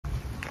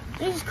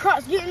These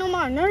crops getting on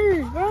my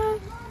nerves,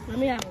 bro. Let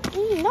me have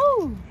a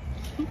no.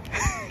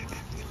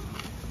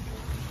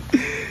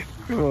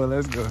 Come on,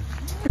 let's go.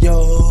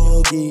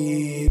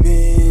 Yogi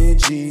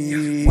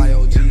Benji.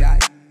 Y-O-G-I-B-E-N-J-I.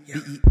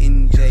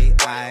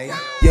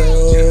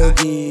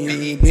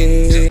 Yogi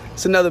Benji.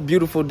 It's another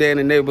beautiful day in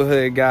the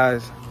neighborhood,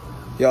 guys.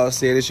 Y'all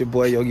see it, it's your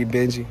boy Yogi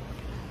Benji.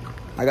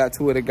 I got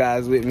two of the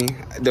guys with me.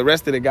 The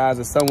rest of the guys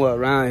are somewhere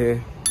around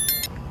here.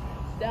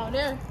 Down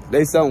there.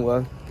 They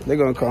somewhere. They're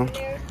gonna come.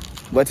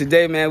 But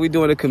today, man, we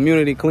doing a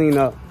community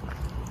cleanup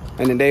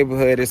in the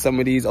neighborhood at some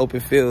of these open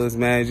fields,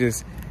 man.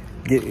 Just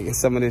getting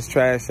some of this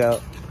trash out.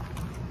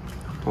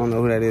 I don't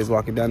know who that is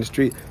walking down the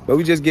street, but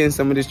we just getting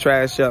some of this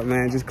trash up,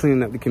 man. Just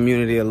cleaning up the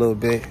community a little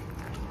bit.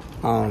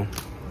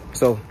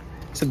 So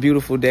it's a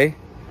beautiful day.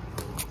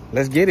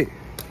 Let's get it.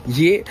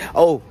 Yeah.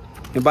 Oh,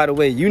 and by the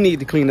way, you need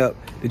to clean up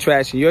the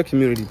trash in your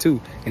community too.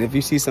 And if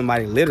you see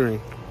somebody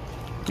littering,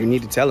 you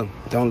need to tell them,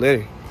 don't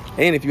litter.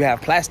 And if you have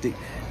plastic,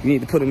 you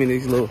need to put them in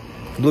these little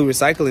blue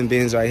recycling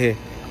bins right here.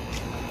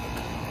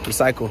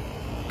 Recycle.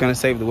 Gonna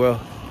save the world.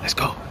 Let's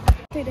go.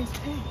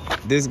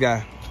 This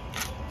guy.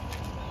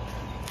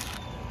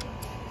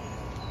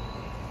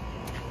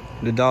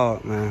 The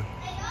dog, man.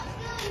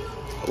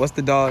 What's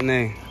the dog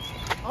name?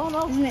 I don't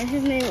know.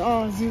 His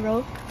name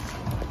Zero.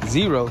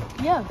 Zero?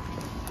 Yeah.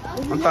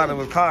 I thought it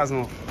was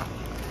Cosmo.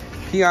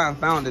 Keon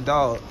found the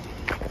dog.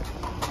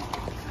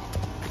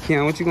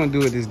 Keon, what you gonna do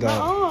with this dog?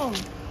 Oh,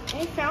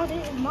 they found it.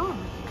 It's mom.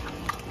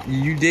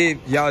 You did.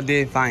 Y'all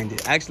did find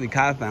it. Actually,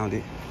 Kai found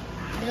it.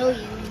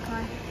 Really?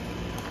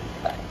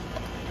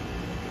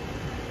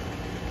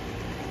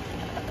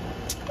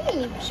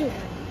 Shoot.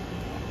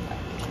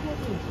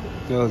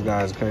 Those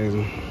guys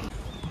crazy.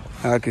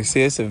 I can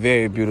see it's a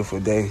very beautiful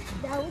day.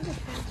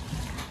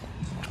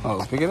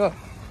 Oh, pick it up.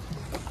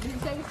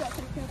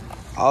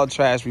 All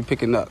trash we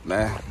picking up,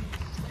 man.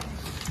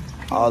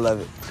 All of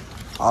it.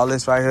 All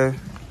this right here.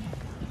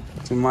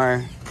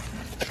 Tomorrow.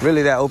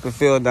 Really that open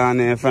field down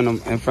there in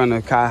front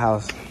of Kai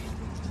house.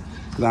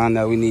 Down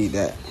there, we need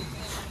that.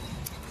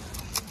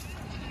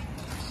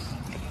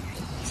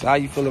 So how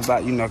you feel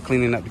about,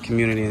 cleaning up the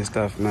community and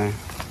stuff, man?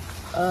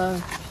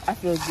 I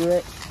feel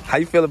good. How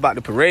you feel about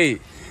the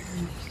parade?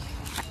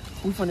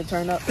 We finna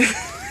turn up.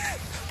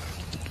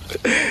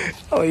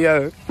 Oh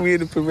yeah, we in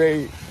the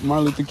parade.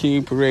 Martin Luther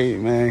King parade,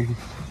 man.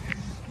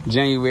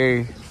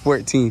 January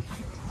 14th.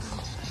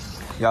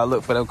 Y'all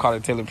look for them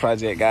Tailor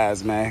Project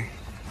guys, man.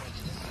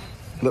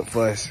 Look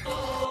for us.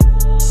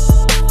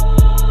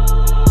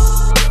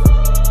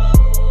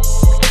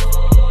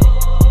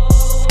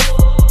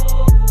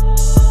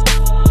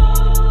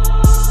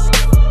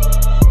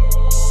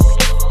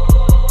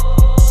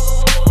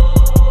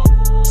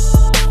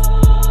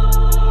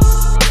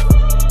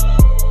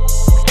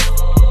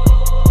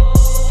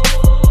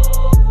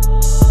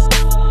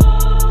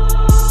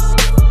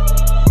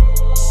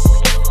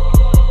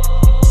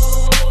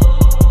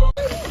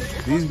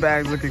 These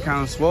bags looking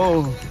kind of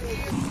swole.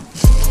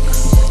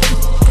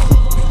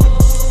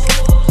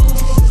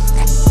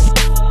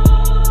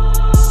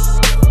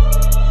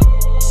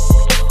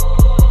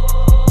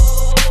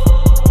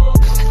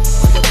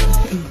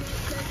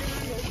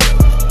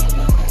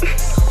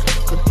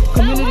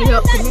 Community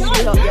help,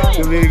 y'all.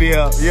 Community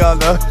help, y'all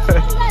know.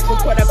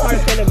 Support that part of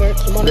Tailor merch.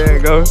 There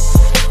you go.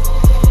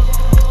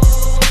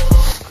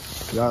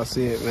 Y'all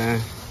see it, man.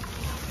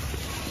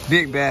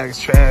 Big bags,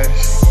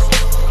 trash.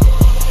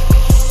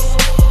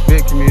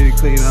 Big community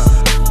cleanup.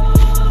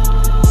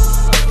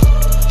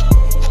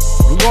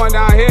 We're going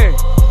down here.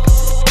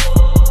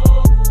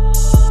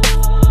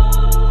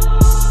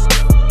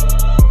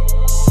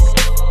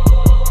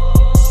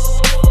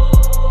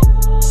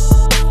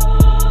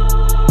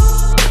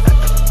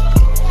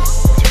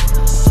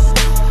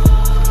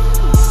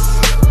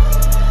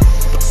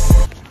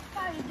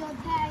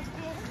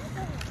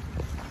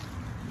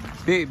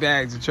 Big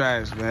bags of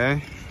trash,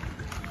 man.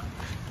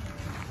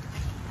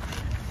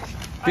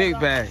 Big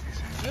bags.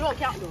 You don't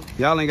count them.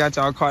 Y'all ain't got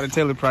y'all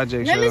Tailor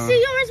Project. Let me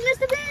see yours,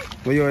 Mr. Ben.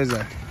 Where yours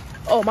at?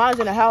 Oh, mine's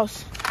in the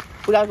house.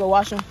 We gotta go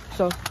wash them,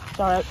 so it's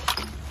all right.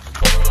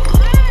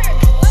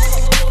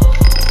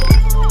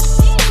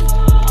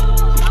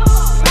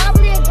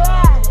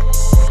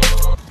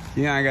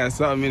 Yeah, I got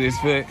something in his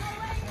foot.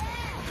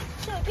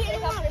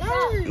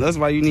 That's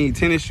why you need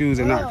tennis shoes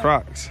and not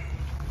Crocs.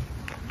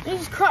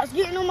 These crops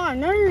getting on my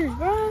nerves,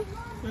 bro.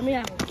 Let me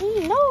have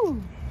a no.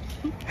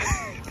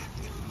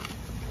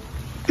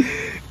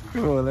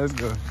 Come on, let's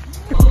go.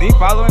 Be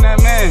following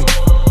that man.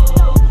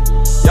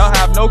 Y'all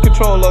have no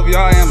control over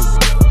y'all animals.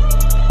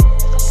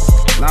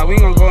 Nah, we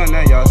ain't gonna go in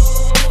there, y'all.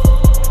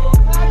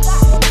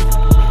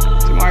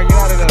 Tomorrow, get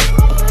out of there.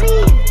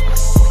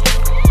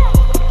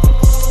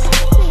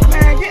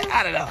 Man, get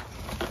out of there.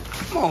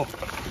 Come on.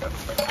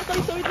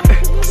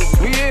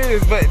 We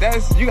is, but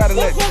you gotta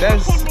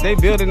they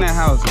building that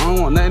house. I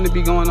don't want nothing to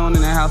be going on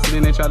in that house and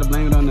then they try to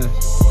blame it on us.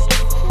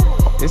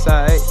 It's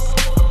all right.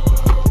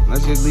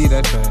 Let's just leave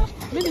that trash.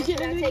 Really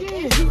get it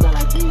again.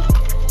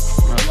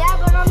 Yeah,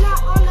 but I'm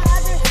not on the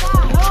other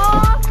side. No.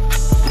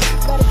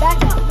 Better back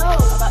up. No.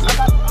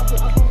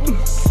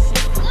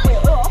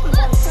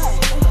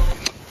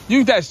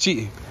 That's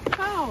cheating.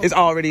 How? It's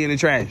already in the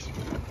trash.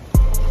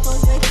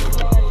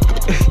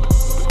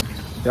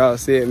 Y'all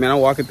see it, man. I'm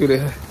walking through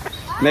the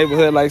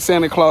neighborhood like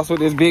Santa Claus with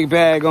this big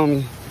bag on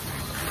me.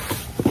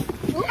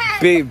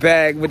 Big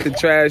bag with the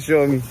trash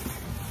on me.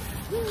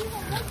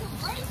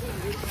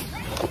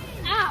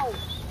 Ow.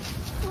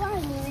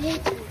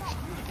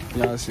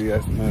 Y'all see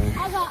us, man.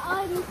 I got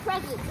all these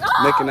presents.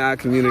 Making our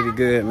community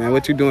good, man.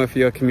 What you doing for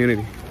your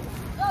community?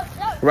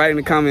 Write in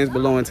the comments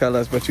below and tell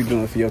us what you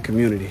doing for your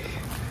community.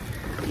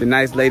 The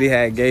nice lady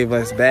gave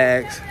us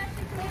bags.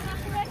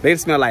 They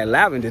smell like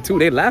lavender too.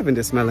 They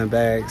lavender smelling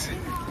bags.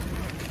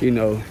 You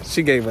know,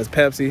 she gave us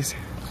Pepsis.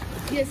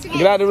 Yes,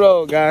 Get out the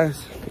road, guys.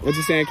 What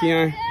you saying,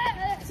 Keon?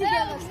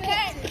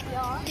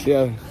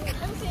 Yeah.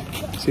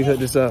 She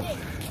hooked us up.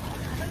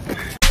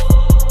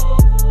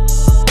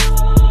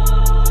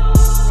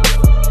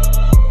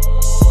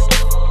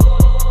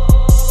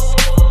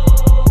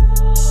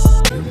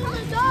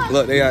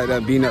 Look, they out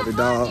there beating up the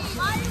dog.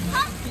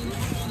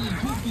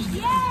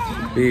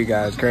 These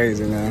guys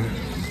crazy, man.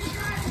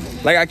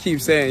 Like I keep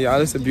saying, y'all,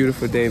 it's a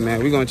beautiful day,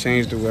 man. We're gonna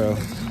change the world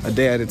a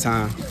day at a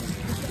time.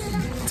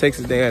 It takes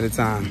a day at a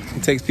time.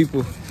 It takes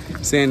people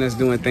seeing us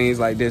doing things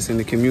like this in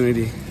the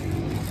community.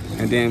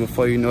 And then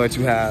before you know it,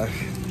 you have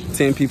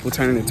 10 people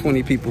turning to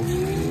 20 people,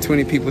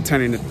 20 people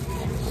turning to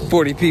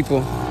 40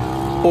 people,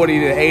 40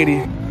 to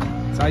 80.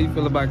 So how you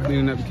feel about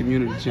cleaning up the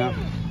community, champ?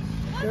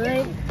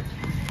 Good.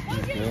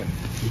 Good.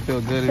 You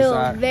feel good Feel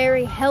inside?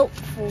 very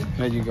helpful.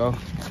 There you go.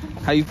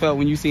 How you felt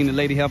when you seen the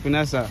lady helping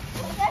us out?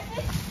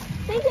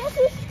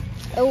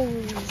 It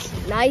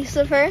was nice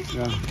of her.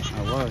 Yeah,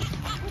 I was.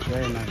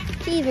 Very nice.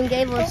 She even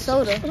gave us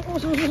soda and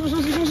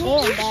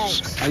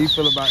bags. How you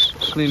feel about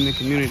cleaning the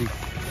community,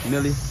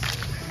 Millie?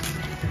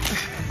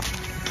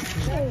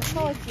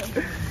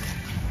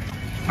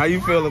 How you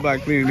feel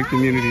about cleaning the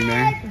community,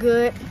 man?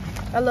 Good.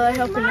 I love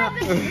helping out.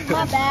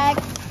 My bag.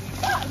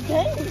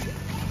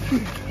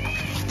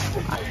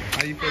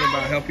 How you feel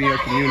about helping your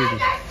community?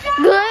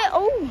 Good.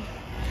 Oh,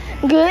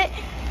 good.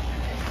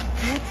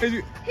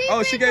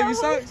 Oh, she gave you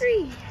socks?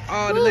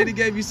 Oh, the lady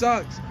gave you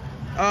socks.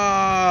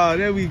 Oh,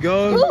 there we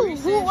go. Who?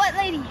 What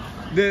lady?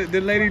 The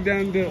lady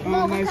down the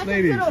nice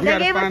lady. We They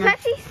gotta gave find us her.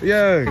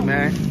 Pepsi? Yeah,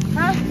 man.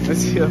 Huh?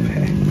 Let's see her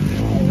bag.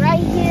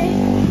 Right here.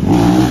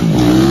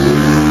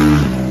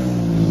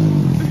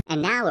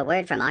 And now a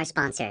word from our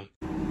sponsor.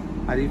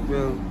 How do you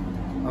feel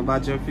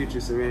about your future,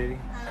 Serenity?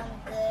 I'm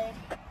good.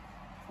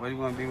 What do you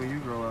want to be when you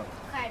grow up?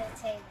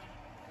 Tailor.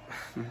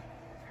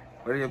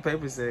 What do your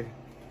papers say?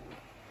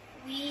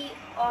 We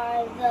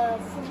are the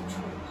fruit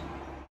trees.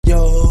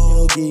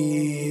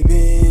 Yogi